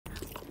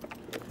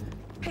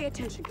pay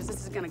attention, because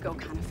this is gonna go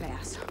kind of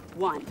fast.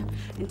 1,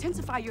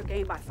 intensify your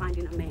game by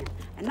finding a man.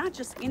 And not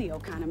just any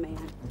old kind of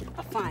man,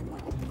 a fine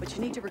one. But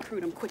you need to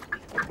recruit him quickly.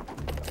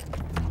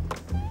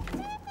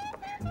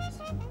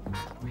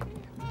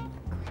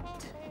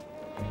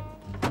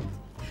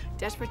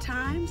 Desperate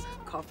times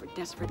call for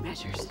desperate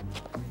measures.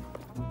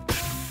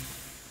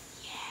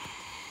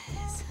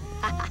 Yes.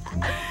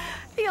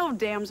 The old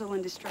damsel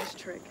in distress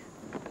trick.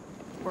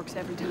 Works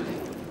every time.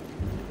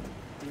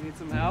 You need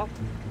some help?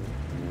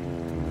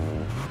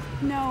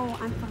 No,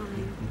 I'm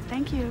fine.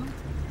 Thank you.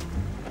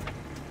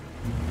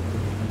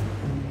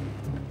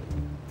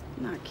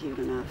 Not cute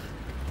enough.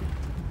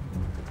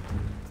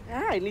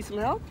 Hey, need some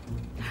help?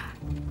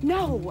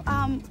 No,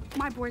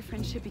 my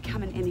boyfriend should be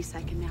coming any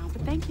second now,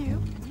 but thank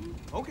you.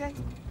 Okay.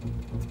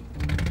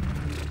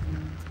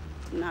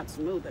 Not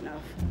smooth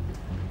enough.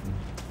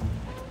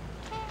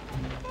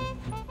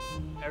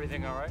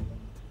 Everything all right?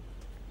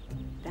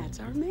 That's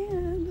our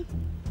man.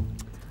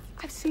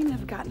 I've seen him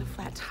have gotten a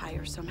flat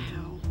tire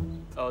somehow.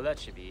 Oh, that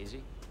should be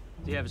easy.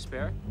 Do you have a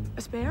spare?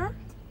 A spare?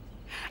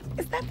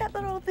 Is that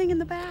little thing in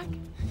the back?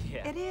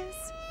 Yeah. It is?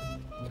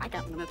 I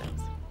got one of those.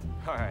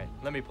 All right,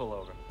 let me pull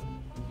over.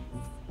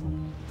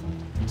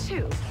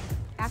 2,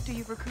 after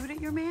you've recruited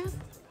your man,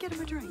 get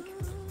him a drink.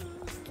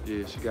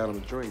 Yeah, she got him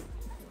a drink.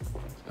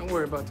 Don't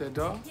worry about that,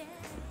 dog.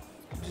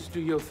 Just do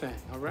your thing,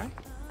 all right?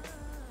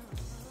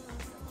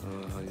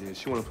 Yeah,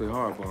 she wanna play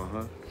hardball,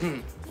 huh?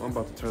 Well, I'm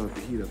about to turn up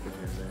the heat up in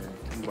here, man.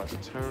 I'm about to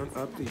turn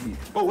up the heat.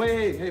 Oh,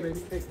 hey, baby.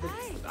 Hey.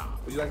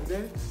 Would you like to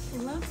dance? He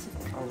loves it.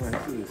 All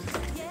right, do this.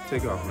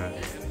 Take off, man.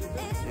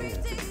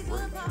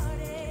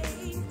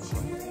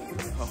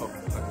 Oh,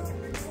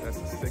 that's a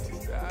sexy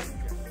style.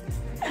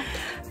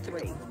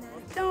 3,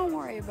 don't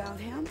worry about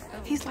him.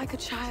 He's like a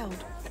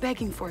child,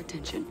 begging for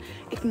attention.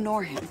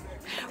 Ignore him.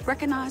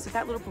 Recognize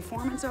that little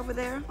performance over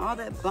there, all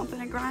that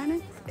bumping and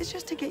grinding, is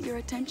just to get your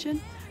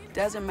attention.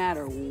 Doesn't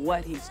matter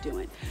what he's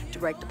doing.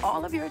 Direct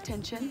all of your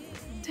attention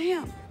to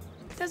him.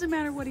 Doesn't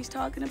matter what he's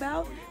talking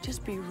about.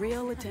 Just be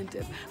real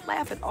attentive.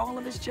 Laugh at all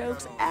of his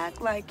jokes.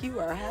 Act like you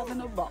are having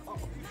a ball.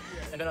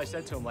 And then I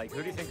said to him, like,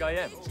 who do you think I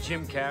am?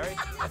 Jim Carrey?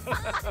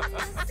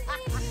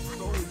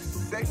 So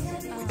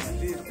sexy when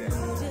you did that.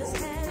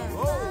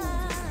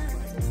 Whoa.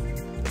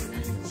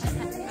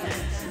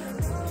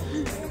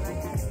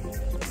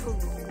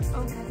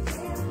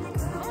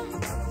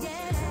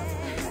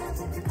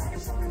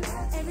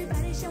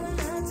 Everybody showing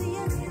love to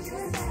you.